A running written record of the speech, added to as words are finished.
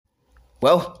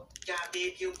Well,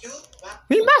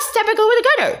 we must have a go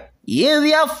together. You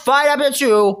will fight up the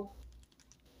truth.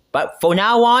 But from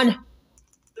now on,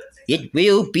 it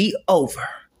will be over.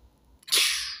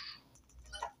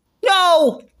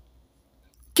 No!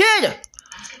 Kid!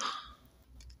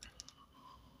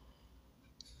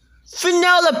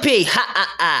 Penelope! Ha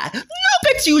ha ha!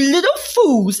 Look at you little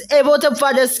fools, able to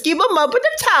find a scheme them up with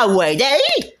the tower, eh?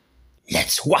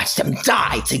 Let's watch them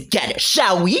die together,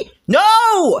 shall we? No!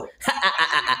 Ha ha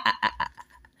ha ha ha!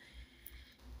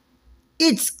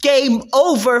 It's game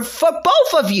over for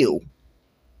both of you.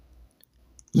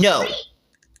 No.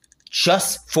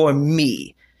 Just for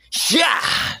me. Yeah!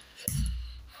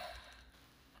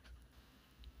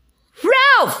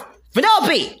 Ralph!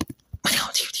 Penelope!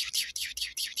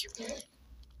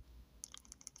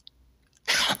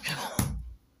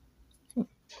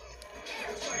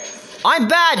 I'm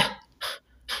bad!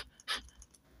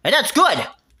 And that's good!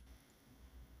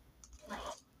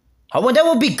 Oh, well, that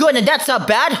would be good and that's not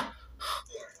bad!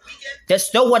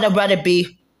 There's no one I'd rather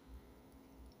be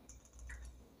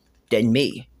than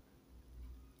me.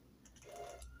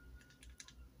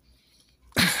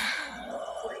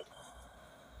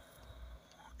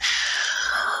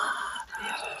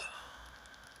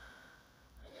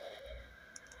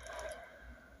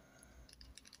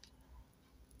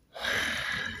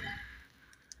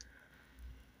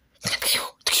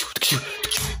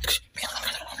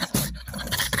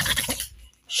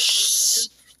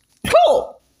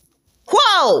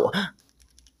 Whoa!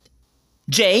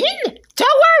 Jane,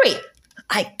 don't worry.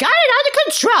 I got it under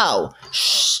control.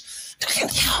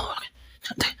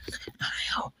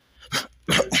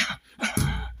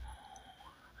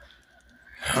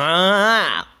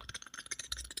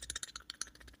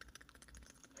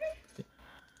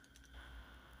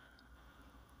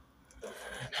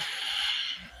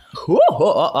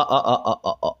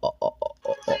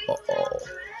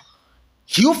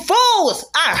 You fools!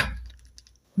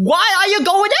 Why are you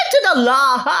going into the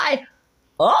lie?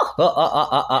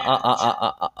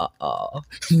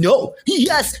 No,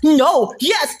 yes, no,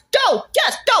 yes, no,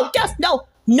 yes, no, yes, no,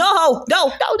 no,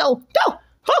 no, no, no, no.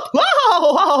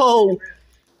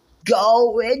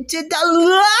 Go into the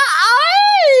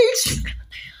light.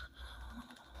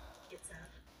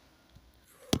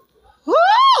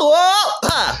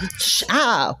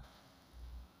 Ow.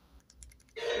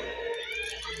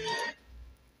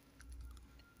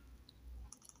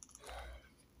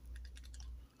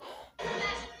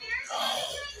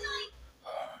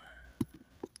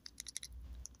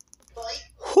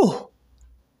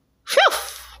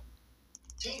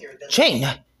 Jane,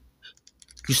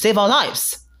 you save our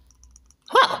lives.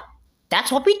 Well,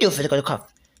 that's what we do for the good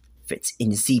conference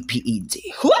in CPED.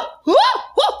 Whoa!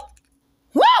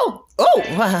 Oh!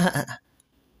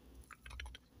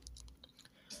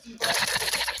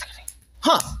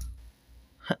 Huh.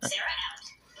 Sarah out.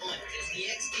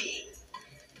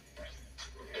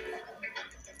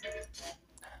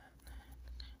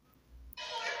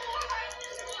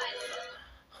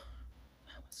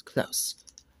 That was close.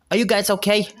 Are you guys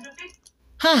okay?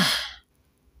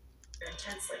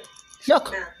 Intensely.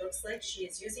 Look. Matt looks like she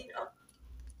is using up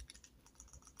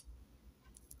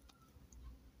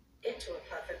into a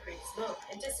puff of green smoke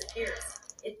and disappears.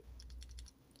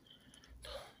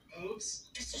 Oops.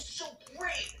 This is so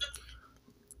great.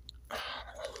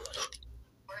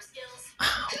 More skills.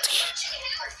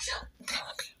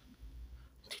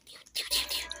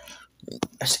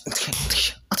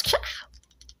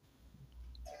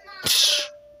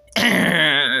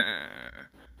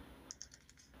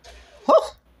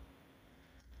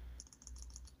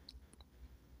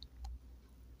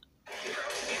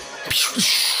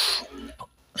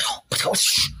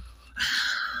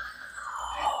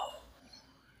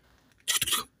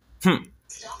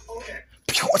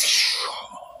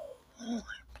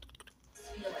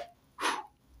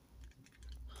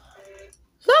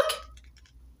 Look!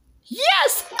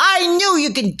 Yes! I knew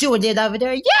you can do it over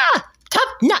there. Yeah! Top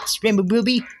notch, Rainbow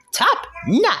Ruby. Top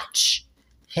notch.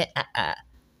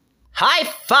 High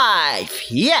five.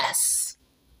 Yes.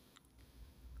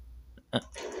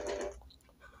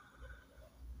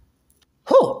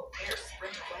 Who?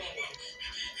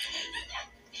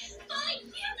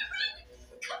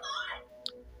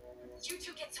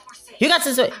 You got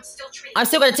this way. I'm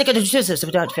still gonna take it to Jesus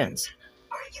without defense.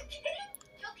 Are you kidding?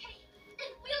 Okay, then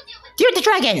we'll deal with Dear the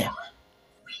dragon.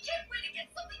 We can't win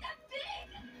against something that big.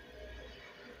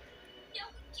 No,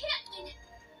 we can't win.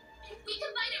 If we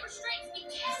combine our strengths, we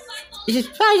can't fight all. It's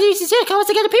fine. I want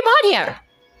to get the people out here.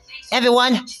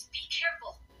 Everyone. Just be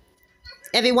careful.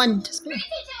 Everyone. Just... Breathe